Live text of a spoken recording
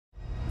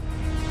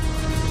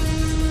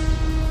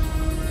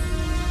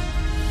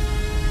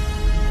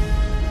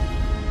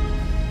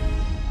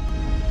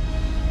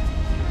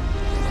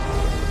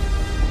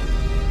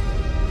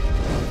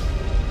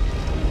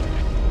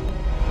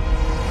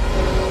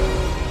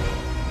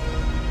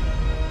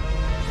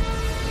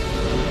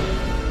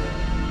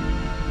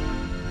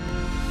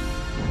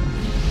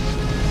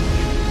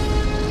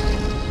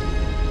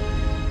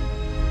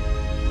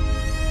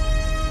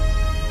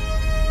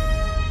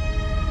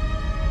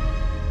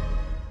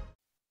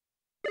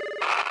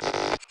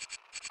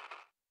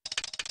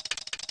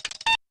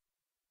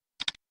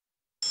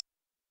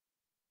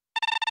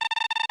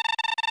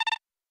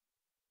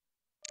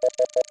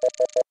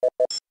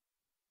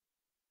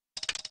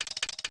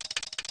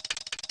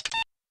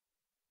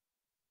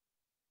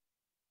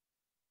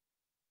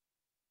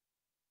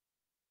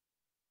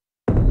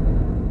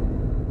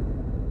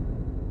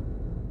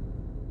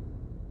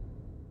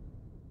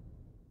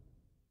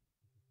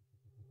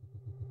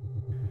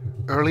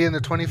Early in the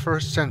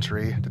 21st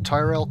century, the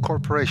Tyrell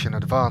Corporation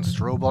advanced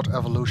robot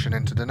evolution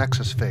into the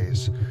Nexus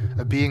phase,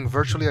 a being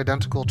virtually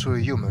identical to a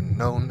human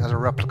known as a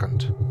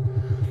replicant.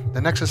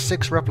 The Nexus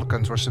 6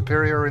 replicants were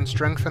superior in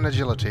strength and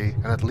agility,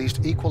 and at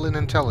least equal in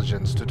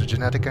intelligence to the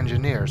genetic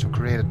engineers who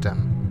created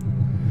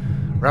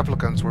them.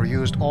 Replicants were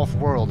used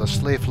off-world as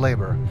slave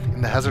labor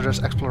in the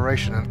hazardous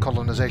exploration and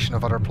colonization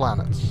of other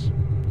planets.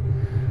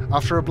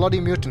 After a bloody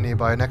mutiny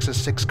by a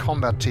Nexus 6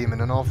 combat team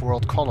in an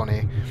off-world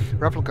colony,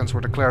 replicants were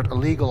declared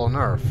illegal on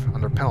Earth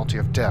under penalty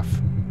of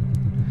death.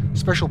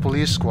 Special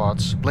police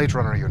squads, Blade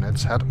Runner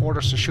units, had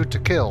orders to shoot to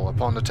kill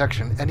upon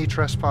detection any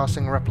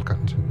trespassing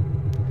replicant.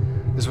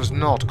 This was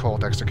not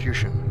called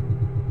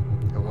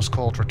execution. It was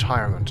called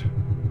retirement.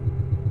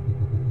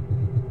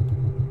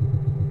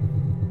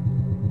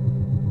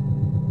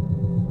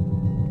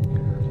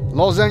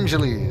 Los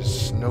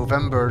Angeles,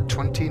 November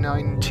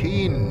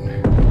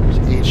 2019.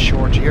 8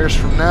 short years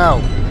from now.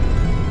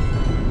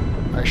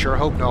 I sure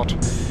hope not.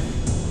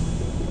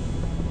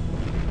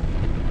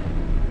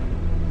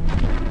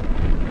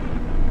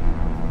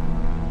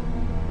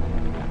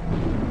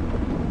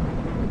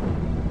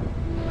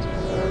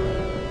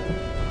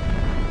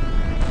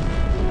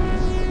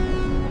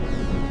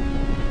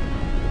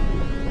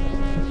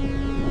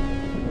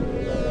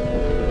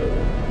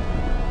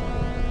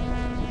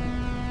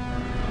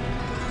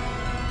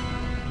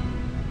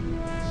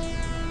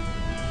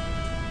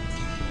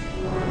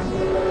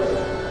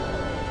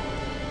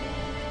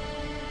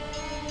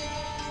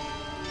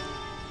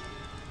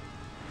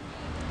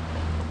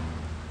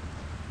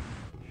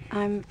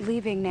 I'm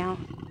leaving now.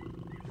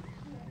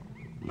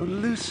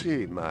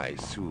 Lucy, my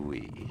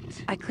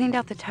sweet. I cleaned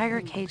out the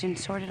tiger cage and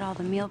sorted all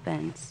the meal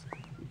bins.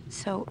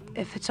 So,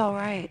 if it's all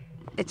right,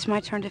 it's my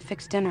turn to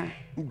fix dinner.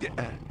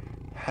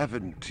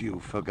 Haven't you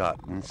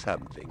forgotten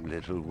something,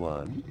 little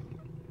one?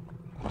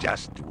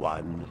 Just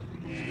one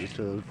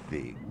little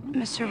thing.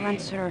 Mr.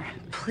 Runcer,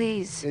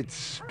 please.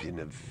 It's been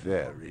a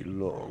very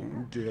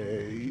long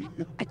day.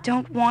 I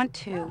don't want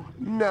to.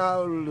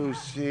 Now,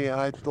 Lucy,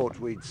 I thought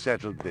we'd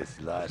settled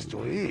this last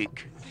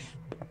week.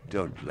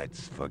 Don't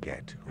let's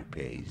forget who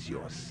pays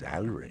your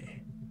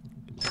salary.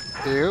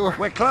 Ew.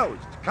 We're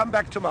closed. Come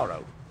back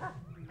tomorrow.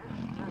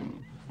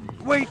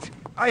 Wait!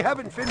 I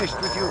haven't finished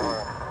with you.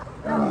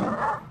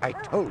 I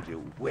told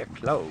you we're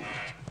closed.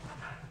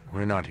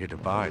 We're not here to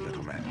buy,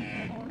 little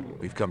man.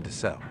 We've come to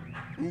sell.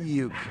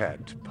 You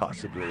can't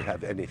possibly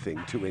have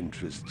anything to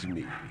interest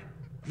me.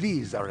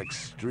 These are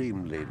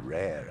extremely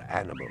rare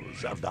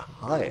animals of the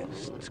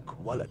highest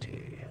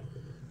quality.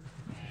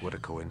 What a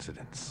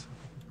coincidence.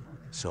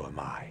 So am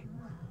I.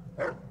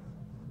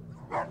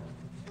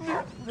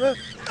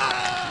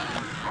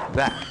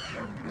 That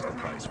is the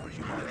price for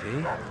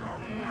humility.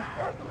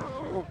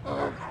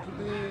 Oh,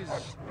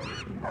 please,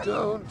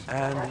 don't.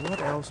 And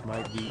what else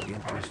might we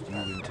interest you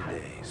in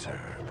today, sir?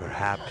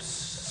 Perhaps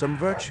some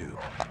virtue?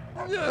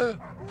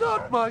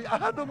 Not my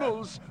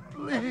animals,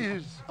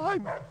 please.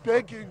 I'm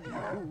begging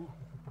you.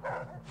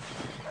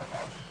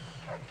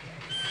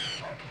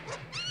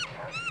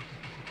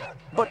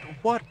 But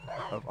what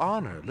of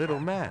honor, little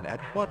man?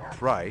 At what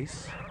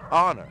price?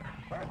 Honor.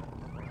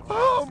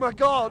 Oh, my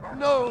God,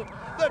 no!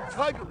 That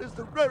tiger is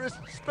the rarest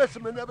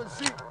specimen ever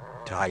seen.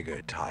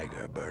 Tiger,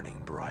 tiger,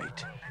 burning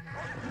bright.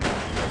 The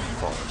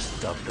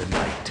forest of the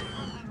night.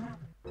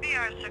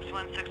 BR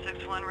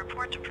 61661,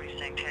 report to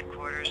precinct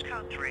headquarters,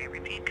 code 3.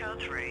 Repeat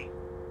code 3.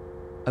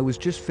 I was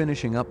just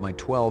finishing up my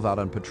 12 out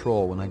on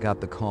patrol when I got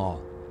the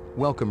call.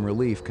 Welcome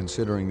relief,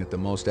 considering that the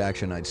most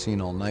action I'd seen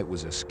all night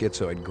was a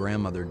schizoid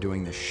grandmother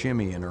doing the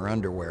shimmy in her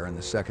underwear in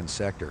the 2nd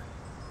sector.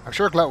 I'm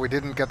sure glad we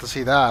didn't get to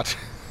see that.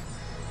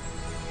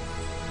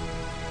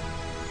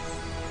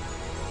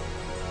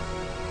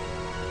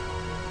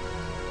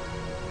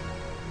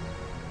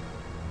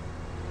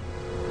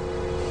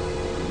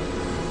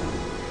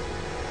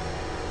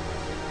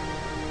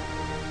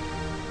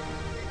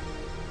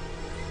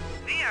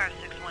 BR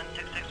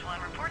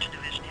 61661, report to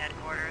division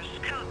headquarters,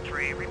 code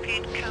 3.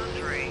 Repeat code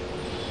 3.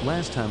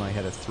 Last time I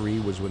had a 3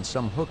 was when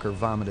some hooker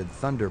vomited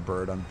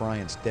Thunderbird on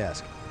Bryant's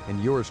desk,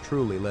 and yours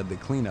truly led the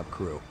cleanup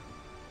crew.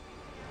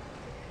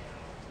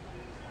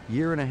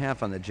 Year and a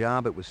half on the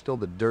job, it was still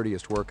the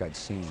dirtiest work I'd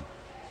seen.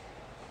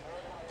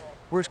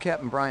 Where's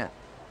Captain Bryant?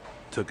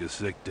 Took a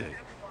sick day.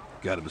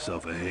 Got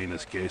himself a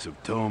heinous case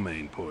of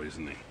ptomaine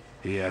poisoning.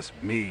 He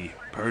asked me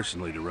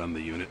personally to run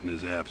the unit in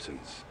his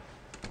absence.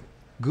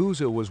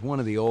 Gouza was one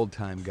of the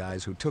old-time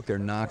guys who took their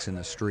knocks in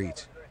the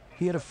streets.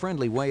 He had a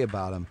friendly way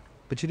about him,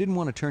 but you didn't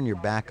want to turn your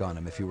back on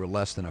him if you were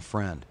less than a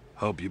friend.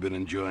 Hope you've been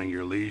enjoying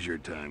your leisure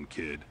time,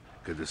 kid,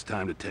 because it's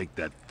time to take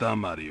that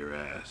thumb out of your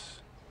ass.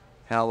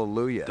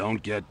 Hallelujah.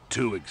 Don't get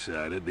too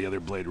excited. The other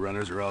Blade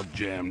Runners are all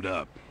jammed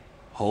up.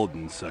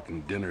 Holden's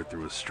sucking dinner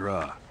through a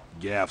straw.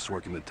 Gaff's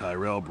working the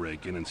Tyrell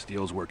break-in and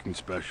Steele's working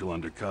special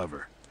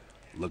undercover.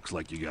 Looks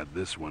like you got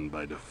this one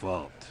by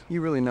default.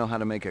 You really know how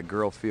to make a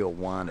girl feel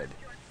wanted.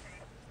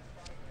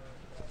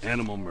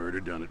 Animal murder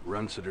done at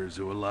Runciter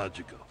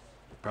Zoological.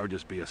 Probably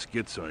just be a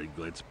schizoid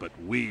glitz, but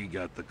we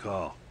got the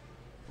call.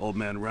 Old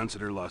man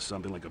Runciter lost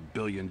something like 1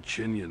 billion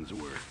Chinyans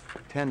worth.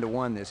 10 to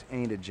 1, this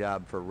ain't a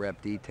job for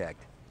Rep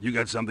Detect. You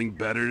got something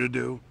better to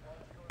do?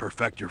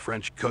 Perfect your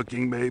French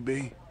cooking,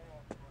 maybe?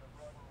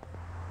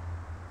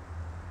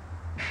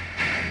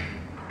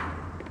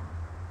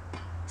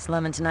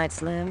 Slumming tonight,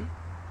 Slim?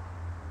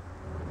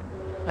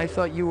 I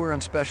thought you were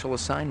on special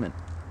assignment.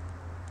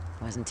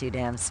 Wasn't too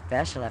damn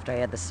special after I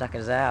had the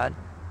suckers out.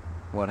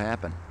 What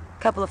happened?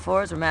 Couple of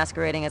fours were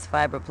masquerading as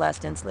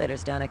fibroplast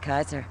insulators down at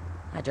Kaiser.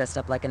 I dressed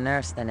up like a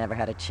nurse, they never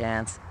had a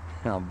chance.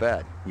 I'll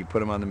bet. You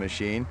put them on the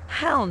machine?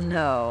 Hell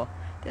no!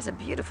 There's a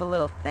beautiful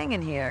little thing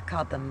in here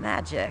called the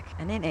Magic,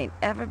 and it ain't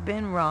ever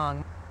been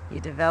wrong. You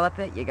develop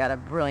it, you got a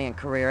brilliant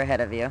career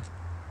ahead of you.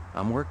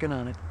 I'm working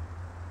on it.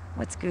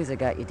 What's Gooza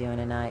got you doing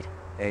tonight?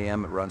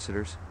 AM at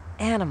Runciter's.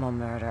 Animal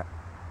murder.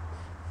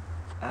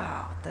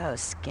 Oh,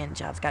 those skin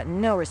jobs got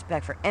no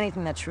respect for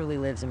anything that truly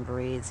lives and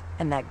breathes.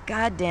 And that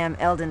goddamn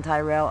Eldon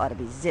Tyrell ought to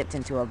be zipped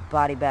into a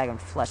body bag and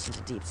flushed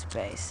into deep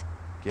space.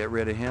 Get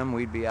rid of him,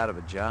 we'd be out of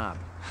a job.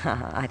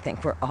 I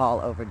think we're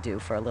all overdue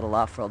for a little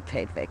off-world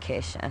paid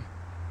vacation.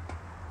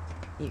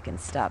 You can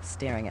stop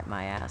staring at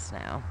my ass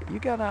now. You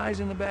got eyes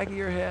in the back of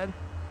your head?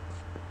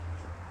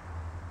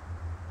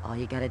 All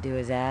you gotta do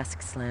is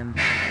ask, Slim.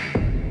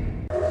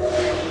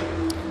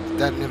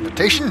 That an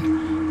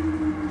invitation?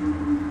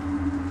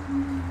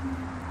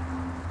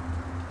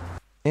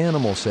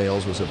 Animal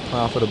sales was a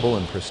profitable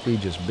and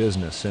prestigious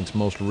business since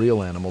most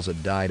real animals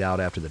had died out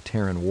after the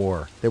Terran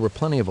War. There were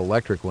plenty of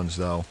electric ones,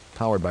 though,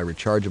 powered by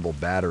rechargeable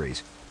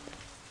batteries.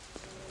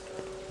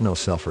 No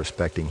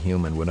self-respecting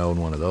human would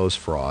own one of those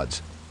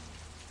frauds.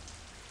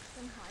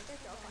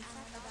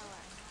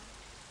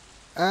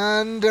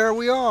 And there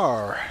we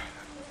are.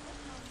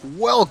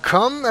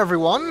 Welcome,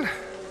 everyone,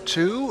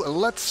 to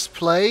Let's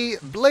Play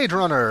Blade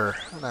Runner.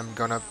 And I'm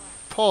gonna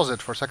pause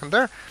it for a second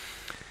there.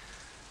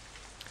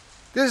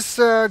 This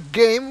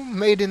game,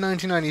 made in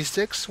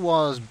 1996,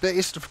 was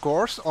based, of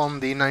course, on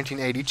the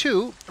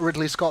 1982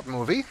 Ridley Scott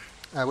movie,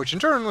 which in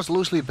turn was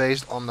loosely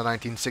based on the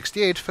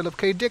 1968 Philip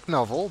K. Dick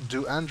novel,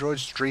 Do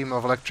Androids Dream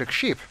of Electric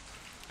Sheep?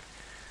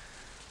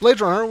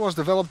 Blade Runner was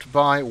developed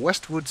by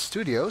Westwood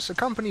Studios, a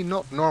company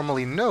not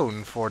normally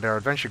known for their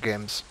adventure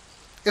games.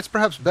 It's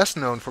perhaps best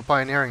known for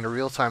pioneering the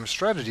real-time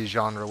strategy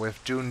genre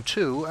with Dune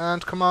 2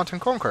 and Command &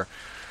 Conquer.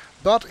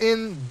 But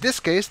in this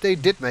case, they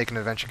did make an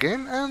adventure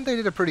game, and they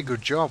did a pretty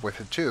good job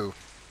with it too.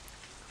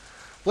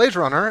 Blade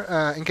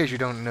Runner, in case you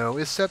don't know,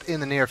 is set in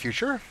the near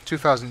future,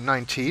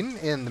 2019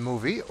 in the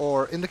movie,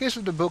 or in the case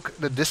of the book,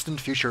 the distant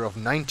future of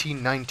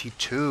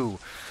 1992.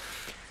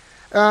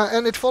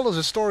 And it follows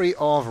the story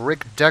of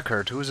Rick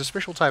Deckard, who is a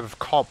special type of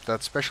cop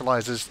that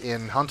specializes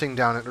in hunting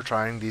down and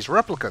retiring these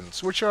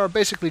replicants, which are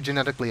basically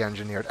genetically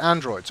engineered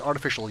androids,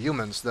 artificial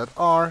humans that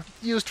are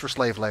used for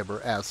slave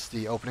labor, as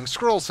the opening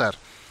scroll said.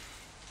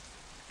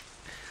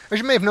 As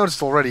you may have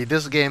noticed already,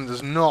 this game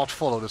does not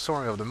follow the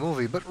story of the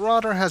movie, but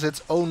rather has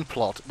its own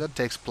plot that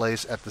takes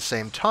place at the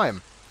same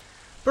time.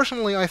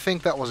 Personally, I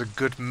think that was a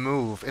good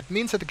move. It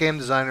means that the game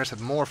designers had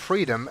more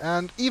freedom,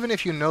 and even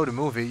if you know the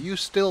movie, you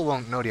still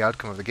won't know the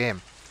outcome of the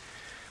game.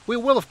 We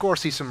will of course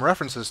see some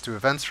references to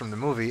events from the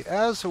movie,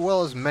 as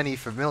well as many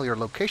familiar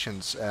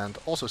locations, and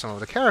also some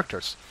of the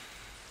characters.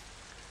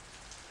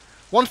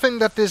 One thing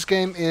that this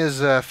game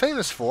is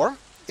famous for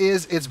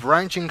is its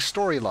branching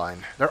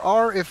storyline. There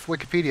are, if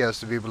Wikipedia is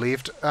to be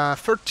believed,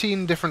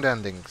 13 different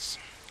endings.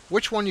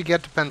 Which one you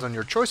get depends on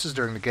your choices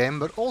during the game,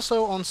 but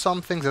also on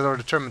some things that are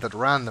determined at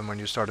random when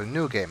you start a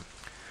new game.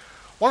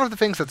 One of the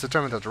things that's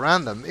determined at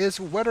random is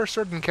whether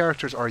certain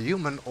characters are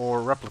human or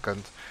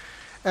replicant.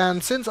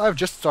 And since I've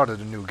just started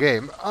a new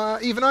game,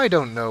 even I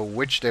don't know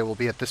which they will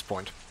be at this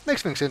point.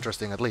 Makes things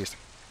interesting, at least.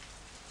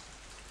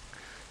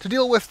 To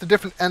deal with the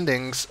different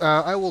endings,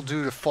 I will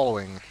do the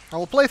following. I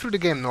will play through the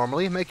game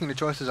normally, making the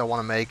choices I want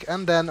to make,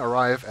 and then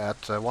arrive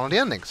at one of the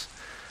endings.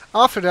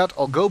 After that,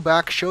 I'll go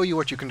back, show you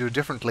what you can do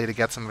differently to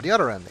get some of the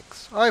other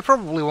endings. I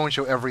probably won't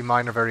show every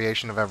minor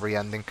variation of every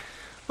ending,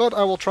 but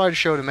I will try to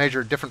show the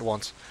major different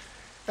ones.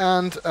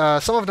 And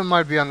some of them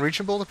might be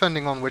unreachable,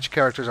 depending on which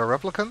characters are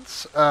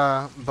replicants,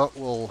 but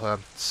we'll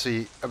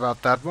see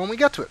about that when we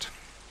get to it.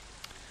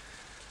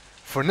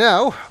 For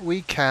now,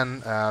 we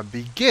can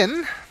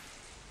begin.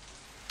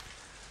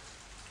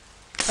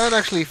 And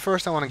actually,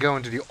 first I want to go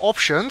into the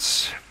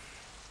options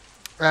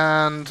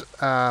and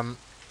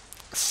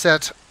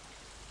set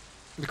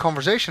the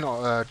conversation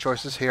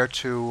choices here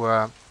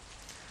to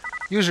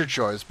user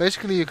choice.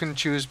 Basically, you can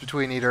choose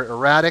between either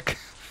erratic,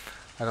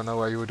 I don't know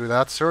why you would do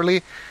that,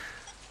 surly,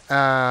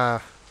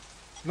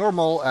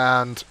 normal,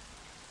 and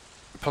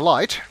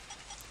polite.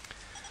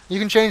 You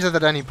can change that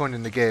at any point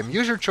in the game.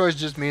 User choice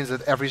just means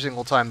that every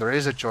single time there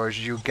is a choice,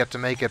 you get to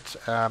make it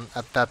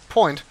at that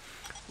point,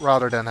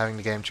 rather than having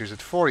the game choose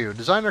it for you.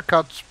 Designer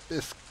Cut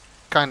is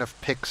kind of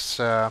picks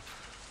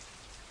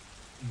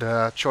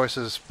the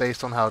choices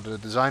based on how the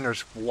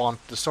designers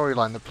want the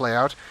storyline to play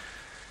out.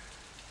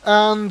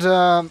 And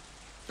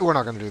we're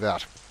not going to do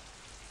that.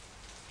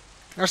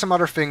 There are some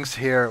other things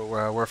here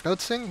worth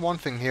noticing. One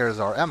thing here is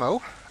our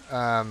ammo,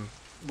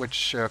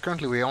 which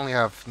currently we only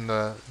have in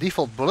the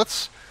default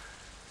bullets,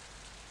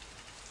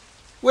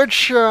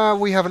 which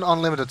we have an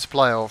unlimited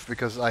supply of,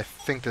 because I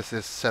think this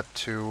is set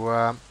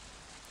to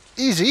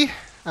easy,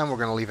 and we're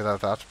going to leave it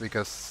at that,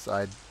 because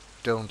I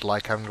don't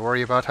like having to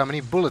worry about how many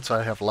bullets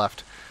I have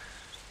left.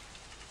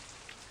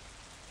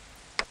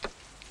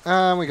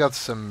 We got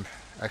some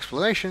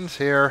explanations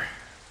here.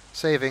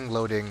 Saving,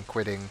 loading,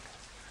 quitting.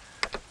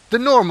 The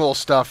normal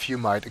stuff you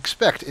might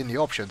expect in the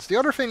options. The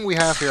other thing we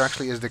have here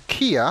actually is the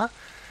Kia,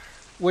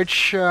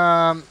 which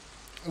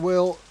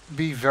will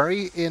be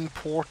very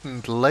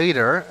important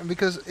later,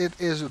 because it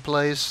is a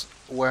place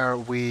where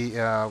we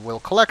will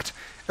collect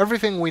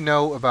everything we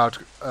know about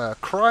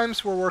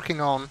crimes we're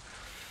working on,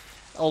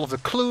 all of the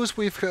clues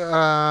we've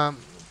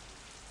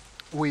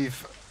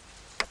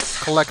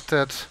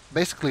collected,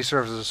 basically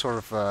serves as a sort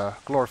of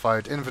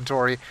glorified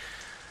inventory,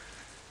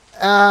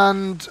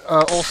 and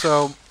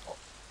also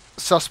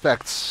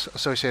suspects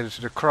associated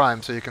to the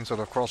crime, so you can sort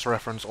of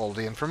cross-reference all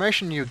the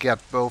information you get,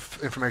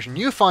 both information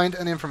you find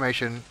and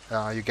information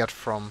you get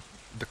from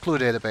the clue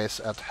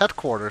database at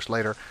headquarters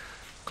later,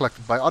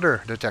 collected by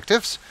other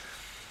detectives.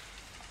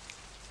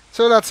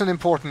 So that's an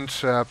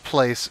important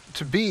place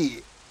to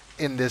be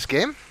in this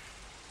game.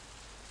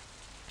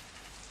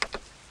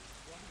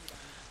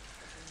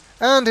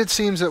 And it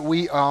seems that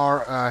we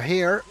are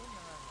here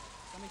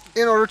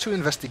in order to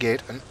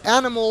investigate an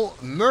animal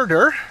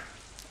murder.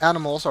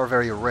 Animals are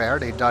very rare.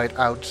 They died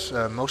out,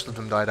 most of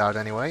them died out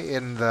anyway,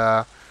 in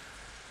the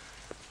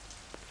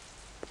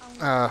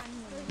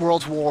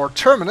World War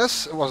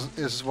Terminus,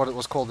 is what it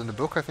was called in the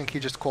book. I think he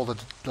just called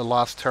it the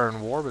Last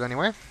Terran War, but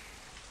anyway.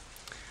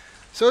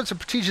 So it's a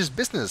prestigious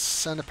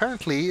business, and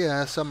apparently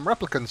some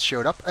replicants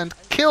showed up and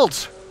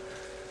killed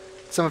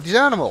some of these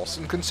animals.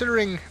 And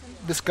considering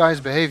this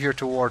guy's behavior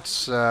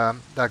towards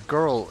that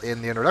girl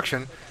in the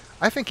introduction,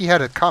 I think he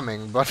had it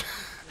coming, but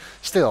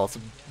still, it's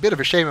a bit of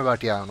a shame about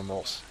the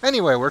animals.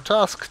 Anyway, we're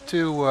tasked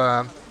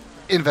to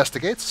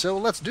investigate, so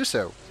let's do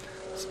so.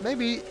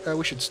 Maybe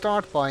we should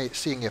start by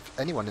seeing if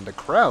anyone in the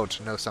crowd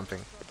knows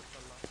something.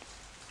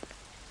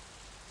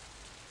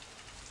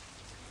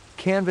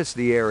 Canvass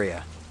the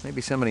area.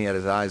 Maybe somebody had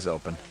his eyes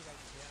open.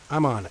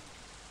 I'm on it.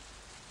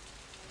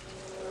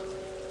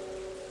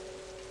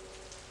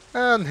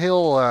 And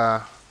he'll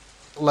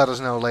let us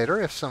know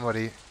later if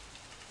somebody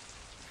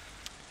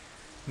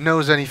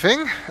knows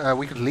anything.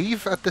 We could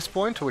leave at this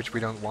point, which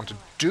we don't want to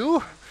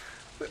do.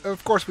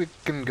 Of course we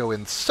can go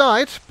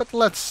inside, but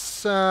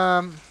let's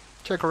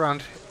check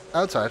around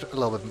outside a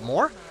little bit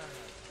more.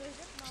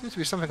 Seems to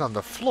be something on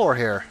the floor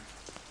here.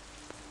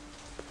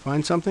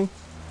 Find something?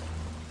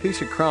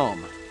 Piece of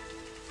chrome.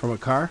 From a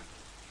car?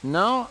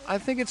 No, I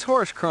think it's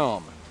horse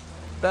chrome.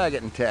 Bag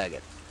it and tag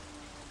it.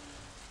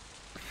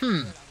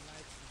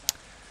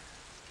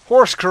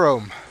 Horse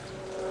chrome.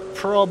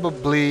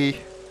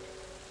 Probably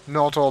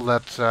not all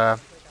that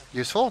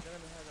useful.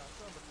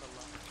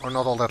 Or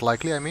not all that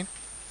likely, I mean.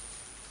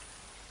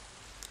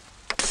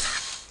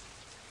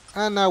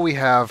 And now we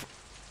have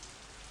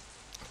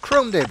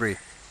chrome debris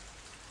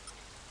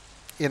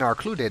in our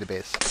clue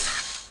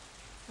database.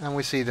 And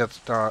we see that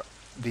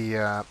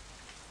the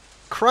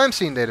crime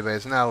scene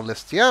database now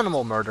lists the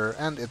animal murder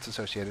and its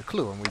associated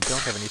clue, and we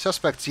don't have any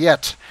suspects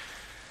yet.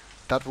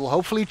 That will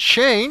hopefully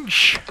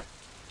change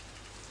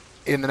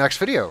in the next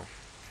video.